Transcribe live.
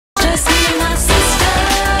just me and my sister.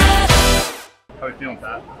 How are you feeling,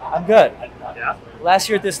 Pat? I'm good. Yeah? Last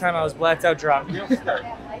year at this time I was blacked out drunk.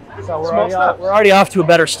 So we're already off to a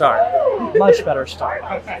better start. Much better start.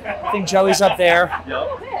 I think Joey's up there.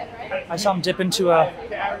 Yep. I saw him dip into a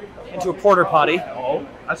porter potty. Oh,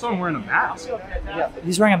 I saw him wearing a mask. Yeah.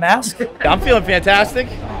 He's wearing a mask? I'm feeling fantastic.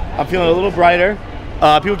 I'm feeling a little brighter.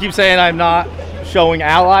 People keep saying I'm not showing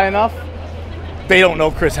ally enough. They don't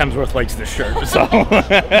know Chris Hemsworth likes this shirt, so.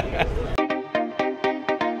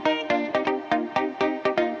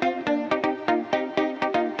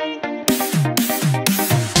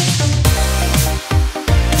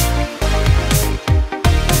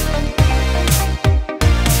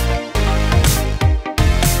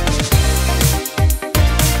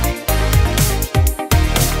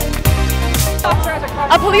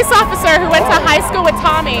 A police officer who went to high school with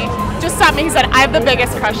Tommy just stopped me. He said, I have the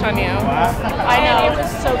biggest crush on you. Wow. I know. It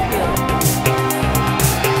was so cute.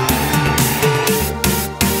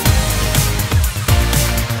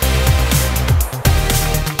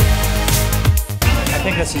 I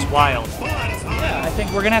think this is wild. I think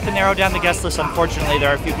we're going to have to narrow down the guest list. Unfortunately, there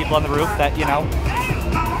are a few people on the roof that, you know,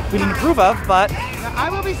 we didn't approve of, but... I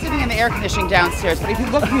will be sitting in the air conditioning downstairs, but if you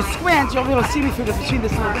look, if you squint, you'll be able to see me through between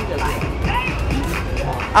this little window here.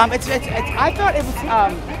 I thought it was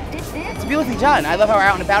it's beautifully done. I love how our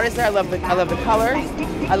out and about is there. I love the colors.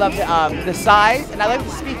 I love the size, and I like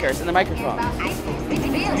the speakers and the microphone.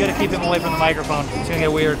 You gotta keep him away from the microphone. It's gonna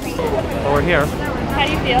get weird. But we're here. How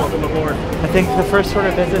do you feel? Welcome aboard. I think the first order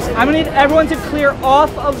of business. I'm gonna need everyone to clear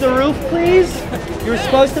off of the roof, please. You're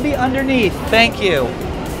supposed to be underneath. Thank you.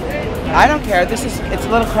 I don't care. It's a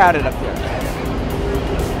little crowded up here.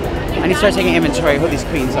 I need to start taking inventory of who these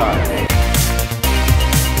queens are.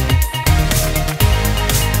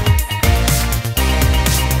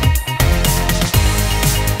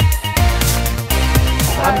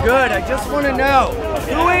 I'm good. I just want to know,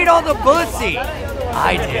 who ate all the pussy?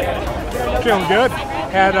 I did. Feeling good.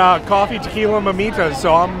 Had coffee, tequila, mimitas,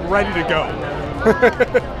 so I'm ready to go.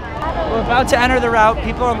 We're about to enter the route.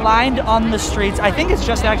 People are lined on the streets. I think it's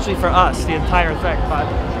just actually for us, the entire thing, but...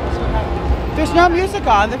 There's no music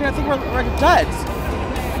on. They're going to think we're duds.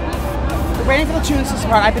 We're waiting for the tunes to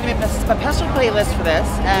start. I've been making a special playlist for this,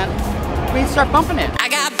 and we start bumping it. I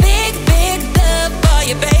got big, big love for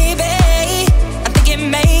you, baby. I'm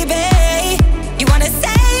thinking maybe you wanna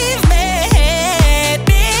save me.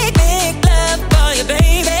 Big, big love for you,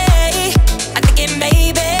 baby. I'm thinking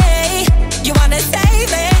maybe you wanna save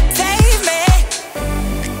me.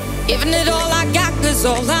 Giving it all I got, cause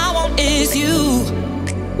all I want is you.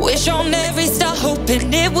 Wish on every star,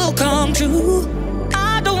 hoping it will come true.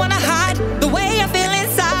 I don't wanna hide the way I feel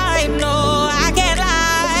inside. No, I can't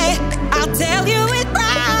lie, I'll tell you it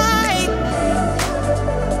right.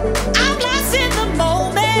 I'm lost in the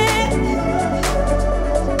moment.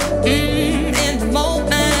 In the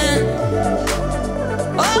moment.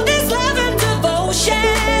 All this love and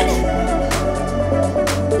devotion.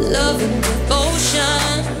 Love and devotion.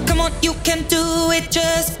 You can do it,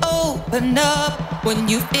 just open up. When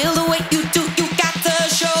you feel the way you do, you got to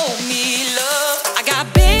show me love. I got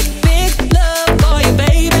big, big love for you,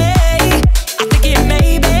 baby. I'm thinking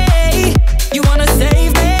maybe you wanna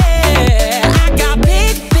save me. I got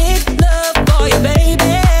big, big love for you,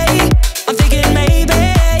 baby. I'm thinking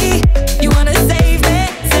maybe you wanna save me,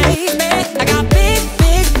 save me. I got big,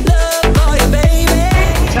 big love for you, baby.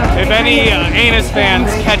 If any Anus fans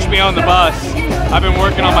catch me on the bus, I've been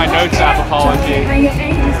working on my notes app apology.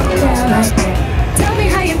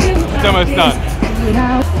 It's almost done.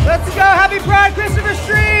 Let's go! Happy Pride, Christopher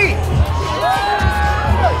Street!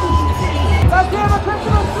 Let's go to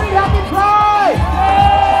Christopher Street! Happy Pride!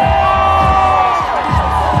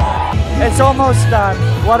 It's almost done.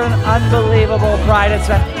 What an unbelievable Pride it's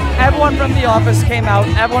been. Everyone from the office came out.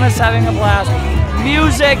 Everyone is having a blast.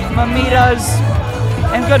 Music, mamitas,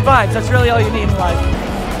 and good vibes. That's really all you need in life.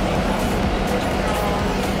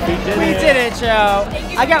 We did it, Joe.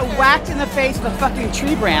 I got whacked in the face with a fucking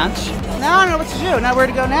tree branch. Now I don't know what to do. Now where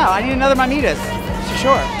to go now? I need another mamitas, for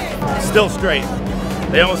sure. Still straight.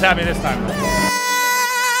 They almost had me this time.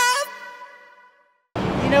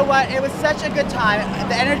 You know what? It was such a good time.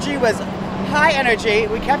 The energy was high energy.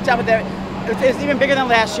 We kept up with it. It was even bigger than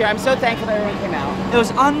last year. I'm so thankful that everyone came out. It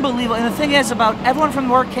was unbelievable. And the thing is about everyone from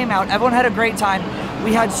work came out. Everyone had a great time.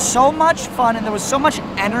 We had so much fun and there was so much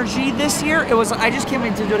energy this year. It was, I just can't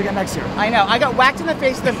wait to do it again next year. I know. I got whacked in the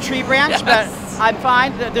face with a tree branch, yes. But I'm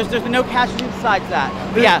fine. There's been no casualties besides that.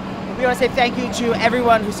 But yeah, we want to say thank you to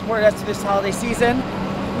everyone who supported us through this holiday season.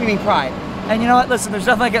 We mean Pride. And you know what? Listen, there's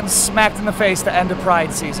definitely getting smacked in the face to end of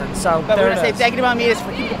Pride season. So But there we're going to it say is. thank you to Mamitas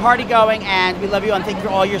for keeping the party going, and we love you and thank you for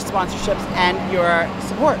all your sponsorships and your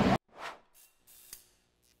support.